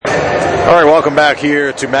All right, welcome back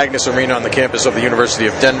here to Magnus Arena on the campus of the University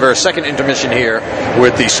of Denver. Second intermission here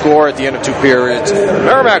with the score at the end of two periods.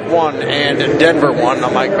 Merrimack 1 and Denver 1.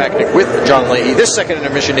 I'm Mike Macknick with John Leahy. This second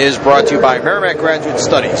intermission is brought to you by Merrimack Graduate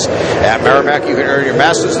Studies. At Merrimack, you can earn your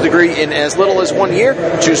master's degree in as little as 1 year.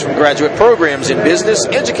 Choose from graduate programs in business,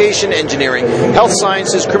 education, engineering, health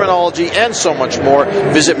sciences, criminology, and so much more.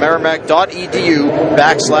 Visit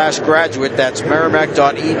merrimack.edu/graduate. That's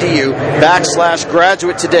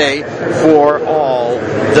merrimack.edu/graduate today for all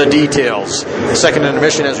the details. The second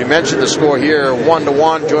intermission, as we mentioned, the score here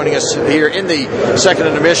 1-1. Joining us here in the second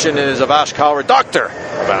intermission is Avash Kaur, Dr.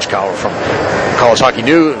 Avash Kaur from College Hockey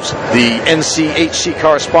News, the NCHC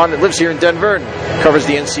correspondent, lives here in Denver and covers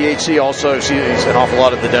the NCHC. Also sees an awful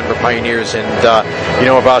lot of the Denver Pioneers. And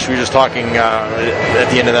Avash, we were just talking near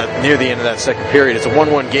the end of that second period. It's a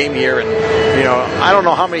 1-1 game here, and I don't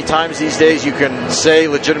know how many times these days you can say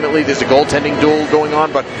legitimately there's a goaltending duel going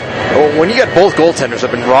on, but when you get both goaltenders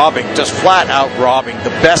have been just flat out robbing the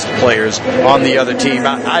best players on the other team,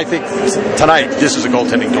 I think tonight this is a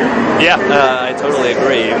goaltending duel. Yeah, I totally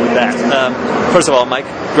agree with that. First of all, Mike,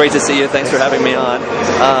 great to see you. Thanks for having me on.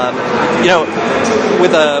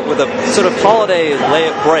 With a sort of holiday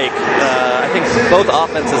break, I think both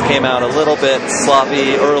offenses came out a little bit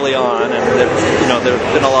sloppy early on, and there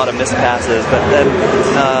have been a lot of missed passes. But then,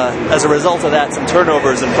 as a result of that, some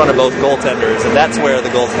turnovers in front of both goaltenders, and that's where the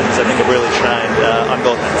goaltenders, I think, have really shined on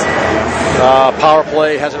both ends. Power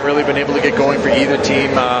play hasn't really been able to get going for either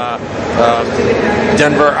team.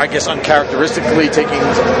 Denver, I guess, uncharacteristically taking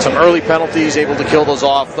some early penalties, able to kill those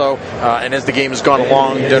off, though. And as the game has gone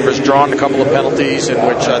along, Denver's drawn a couple of penalties in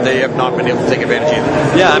which they have not been able to take advantage either.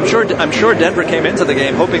 Yeah, I'm sure Denver came into the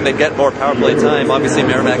game hoping they'd get more power play time. Obviously,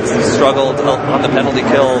 Merrimack struggled on the penalty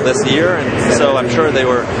kill this year, and so I'm sure they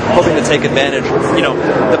were hoping to take advantage.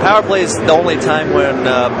 The power play is the only time when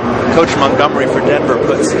Coach Montgomery for Denver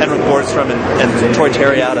puts Henrik Borgstrom and Troy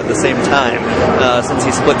Terry out at the same time, since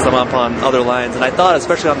he splits them up on other lines. And I thought,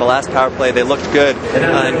 especially on the last power play, they looked good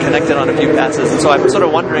and connected on a few passes. And so I'm sort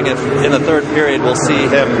of wondering if in the third period we'll see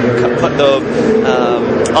him put them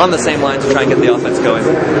on the same line to try and get the offense going.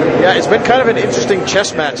 Yeah, it's been kind of an interesting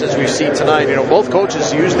chess match as we've seen tonight. Both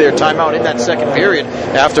coaches used their timeout in that second period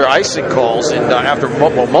after icing calls and after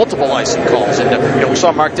multiple icing calls. And we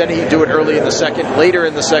saw Mark Dennehy do it early in the second, later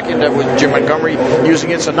in the second with Jim Montgomery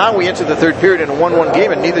using it. So now we enter the third period in a 1-1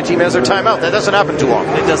 game, and neither team has their timeout. That doesn't happen too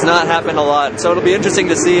often. It does not happen a lot. So it'll be interesting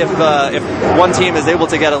to see if one team is able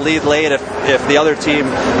to get a lead late, if the other team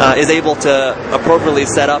is able to appropriately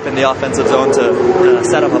set up in the offensive zone to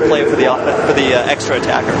set up a play for the extra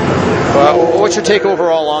attacker. What's your take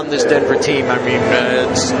overall on this Denver team? I mean,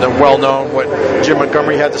 it's well known what Jim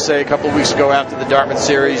Montgomery had to say a couple of weeks ago after the Dartmouth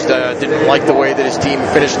series. Didn't like the way that his team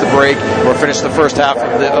finished the break or finished the first half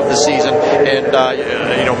of the season, and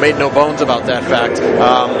made no bones about that fact.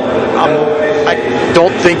 I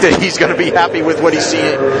don't think that he's going to be happy with what he's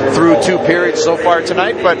seeing through two periods so far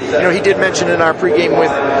tonight. But he did mention in our pregame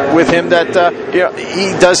with him that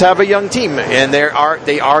he does have a young team, and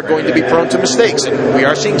they are going to be prone to mistakes, and we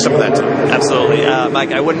are seeing some of that tonight. Absolutely,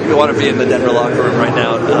 Mike. I wouldn't want to be in the Denver locker room right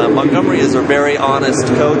now. Montgomery is a very honest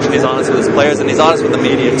coach. He's honest with his players, and he's honest with the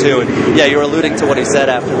media too. And yeah, you're alluding to what he said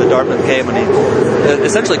after the Dartmouth game, and he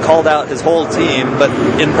essentially called out his whole team, but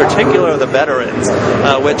in particular the veterans,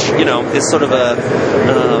 which is sort of a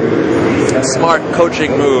smart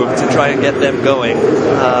coaching move to try and get them going.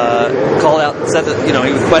 Said that he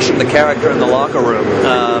would question the character in the locker room.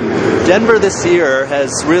 Denver this year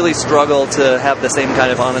has really struggled to have the same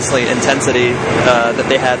kind of intensity that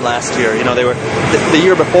they had last year. They were the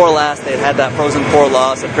year before last. They had that Frozen Four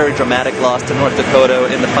loss, a very dramatic loss to North Dakota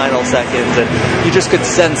in the final seconds, and you just could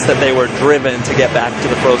sense that they were driven to get back to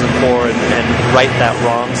the Frozen Four and right that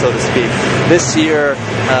wrong, so to speak. This year,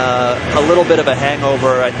 a little bit of a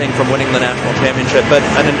hangover, I think, from winning the national championship, but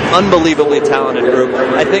an unbelievably talented group.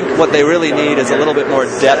 I think what they really need is a little bit more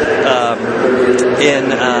depth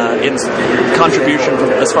in contribution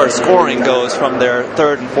as far as scoring goes from their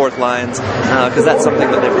third and fourth lines, because that's something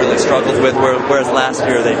that they've really struggled with, whereas last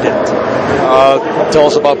year they didn't. Tell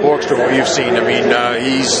us about Borgstrom, what you've seen. I mean,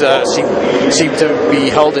 he's seemed to be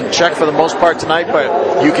held in check for the most part tonight,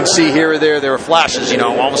 but you can see here or there are flashes.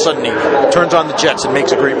 All of a sudden he turns on the jets and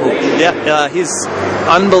makes a great move. Yeah, he's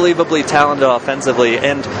unbelievably talented offensively,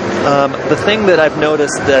 and the thing that I've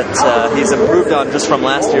noticed that he's improved on just from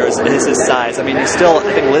last year is his size. I mean, he's still,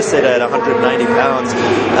 I think, listed at 190 pounds,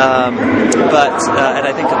 and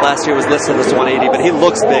I think last year was listed as 180, but he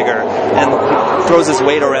looks bigger and he throws his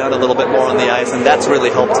weight around a little bit more on the ice, and that's really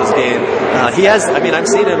helped his game. He has, I've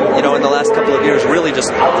seen him, in the last couple of years really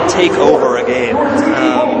just take over a game.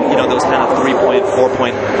 Those kind 3-point,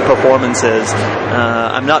 4-point performances.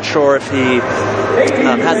 I'm not sure if he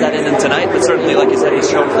has that in him tonight, but certainly, like you said, he's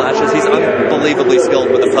shown flashes. He's unbelievably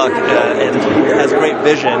skilled with the puck and has great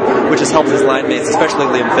vision, which has helped his line mates, especially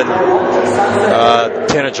Liam Finlay.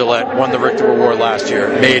 Tanner Gillette won the Richter Award last year.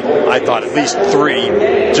 Made, I thought, at least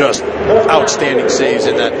 3 just outstanding saves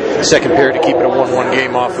in that second period to keep it a 1-1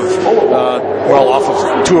 game off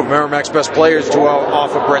of 2 of Merrimack's best players, 2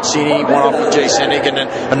 off of Brett Sini, 1 off of Jay Senig, and then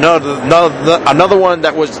another one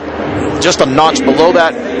that was just a notch below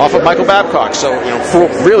that off of Michael Babcock. So,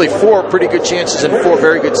 4 pretty good chances and 4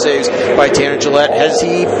 very good saves by Tanner Gillette. Has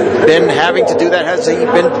he been having to do that? Has he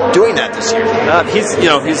been doing that this year?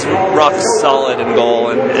 He's rock solid in goal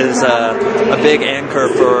and is a big anchor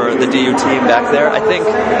for the DU team back there. I think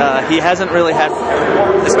he hasn't really had,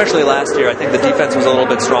 especially last year, I think the defense was a little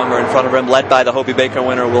bit stronger in front of him, led by the Hobey Baker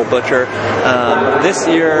winner, Will Butcher. This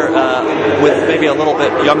year, with maybe a little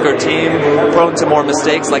bit younger team, prone to more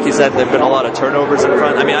mistakes, like you said, there have been a lot of turnovers in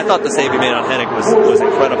front. I mean, I thought the save he made on Hennig was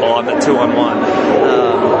incredible on the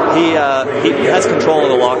 2-on-1. He has control of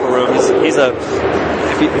the locker room.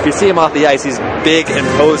 If you see him off the ice, he's big,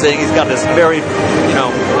 imposing. He's got this very,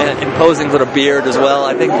 imposing little beard as well.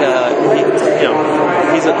 I think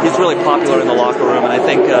he's really popular in the locker room, and I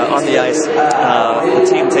think on the ice, the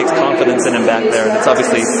team takes confidence in him back there, and it's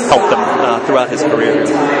obviously helped them throughout his career.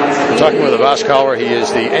 We're talking with Avash Kaur. He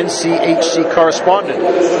is the NCHC correspondent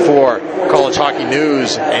for College Hockey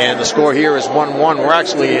News, and the score here is 1-1. We're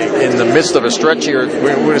actually in the midst of a stretch here.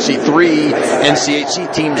 We're going to see 3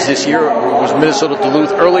 NCHC teams this year. It was Minnesota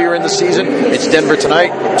Duluth earlier in the season. It's Denver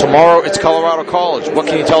tonight. Tomorrow it's Colorado College. What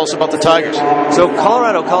can you tell us about the Tigers? So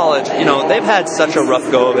Colorado College, they've had such a rough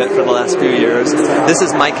go of it for the last few years. This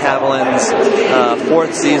is Mike Haviland's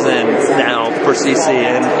 4th season now for CC,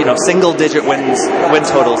 and single-digit win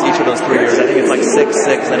totals each of those 3 years. I think it's like 6,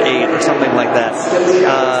 6, and 8 or something like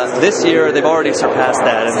that. This year they've already surpassed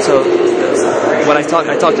that, and so when I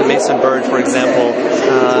talked to Mason Burge, for example,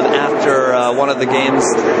 after one of their games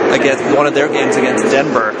against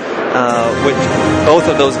Denver, which both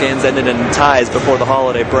of those games ended in ties before the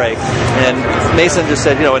holiday break. And Mason just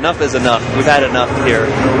said, enough is enough. We've had enough here.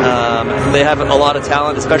 They have a lot of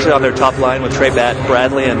talent, especially on their top line with Trey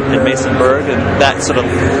Bradley and Mason Berg, and that sort of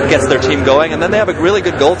gets their team going. And then they have a really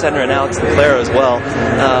good goaltender in Alex Leclerc as well,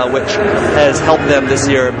 which has helped them this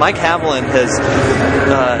year. Mike Haviland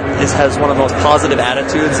has one of the most positive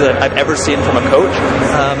attitudes that I've ever seen from a coach,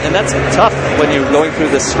 and that's tough when you're going through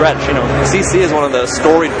this stretch. CC is one of the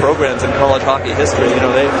storied programs in college hockey history.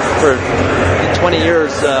 They for 20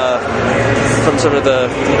 years from sort of the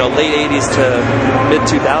late 80s to mid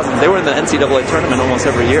 2000s, they were in the NCAA tournament almost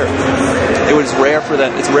every year. It was rare for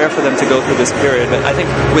them. It's rare for them to go through this period, but I think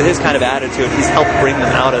with his kind of attitude, he's helped bring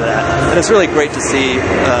them out of that, and it's really great to see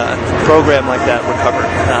a program like that recover.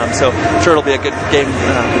 So I'm sure it'll be a good game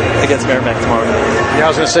against Merrimack tomorrow night. Yeah, I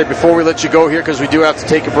was going to say, before we let you go here, because we do have to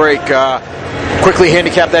take a break, quickly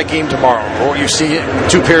handicap that game tomorrow. Or you see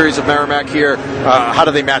 2 periods of Merrimack here. How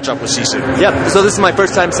do they match up with CC? Yeah, so this is my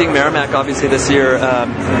first time seeing Merrimack, obviously, this year.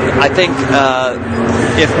 I think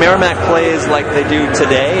if Merrimack plays like they do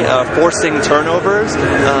today, forcing turnovers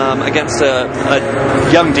against a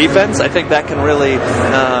young defense, I think that can really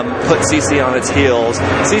put CC on its heels.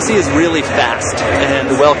 CC is really fast and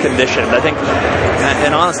well-conditioned. I think,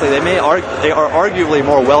 and honestly, they are arguably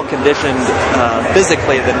more well-conditioned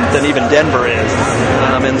physically than even Denver is.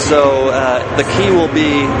 And so the key will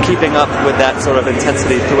be keeping up with that sort of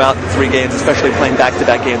intensity throughout the 3 games, especially playing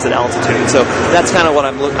back-to-back games at altitude. So that's kind of what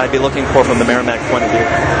I'd be looking for from the Merrimack point of view.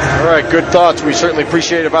 All right, good thoughts. We certainly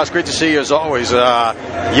appreciate it, Boss. Great to see you as always.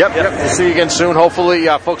 Yep. We'll see you again soon. Hopefully,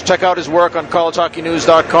 folks, check out his work on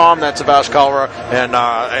collegehockeynews.com. That's Avash Kalra. And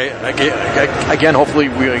again, hopefully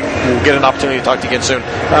we'll get an opportunity to talk to you again soon.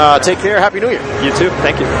 Take care. Happy New Year. You too.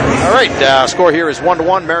 Thank you. All right, score here is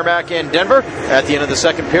 1-1, Merrimack and Denver. At the end of the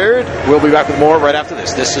second period, we'll be back with more right after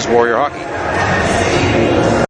this. This is Warrior Hockey.